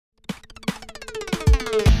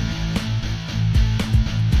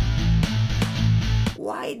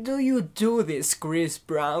Why do you do this, Chris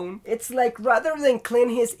Brown? It's like rather than clean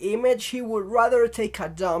his image, he would rather take a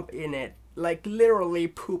dump in it. Like literally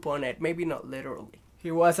poop on it, maybe not literally. He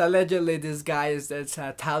was allegedly disguised as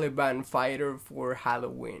a Taliban fighter for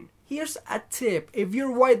Halloween. Here's a tip: if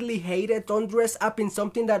you're widely hated, don't dress up in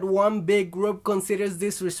something that one big group considers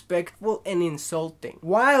disrespectful and insulting,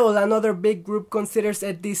 while another big group considers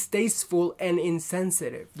it distasteful and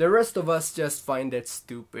insensitive. The rest of us just find it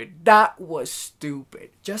stupid. That was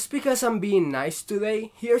stupid. Just because I'm being nice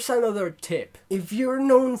today, here's another tip. If you're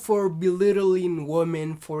known for belittling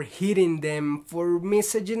women, for hitting them, for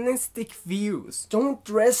misogynistic views, don't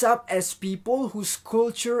dress up as people whose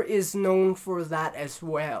culture is known for that as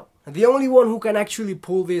well. The only one who can actually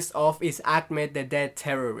pull this off is Ahmed, the dead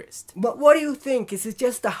terrorist. But what do you think? Is it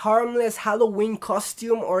just a harmless Halloween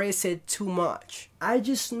costume, or is it too much? I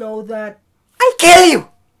just know that I kill you!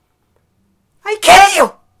 I kill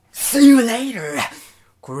you! See you later,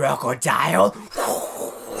 crocodile!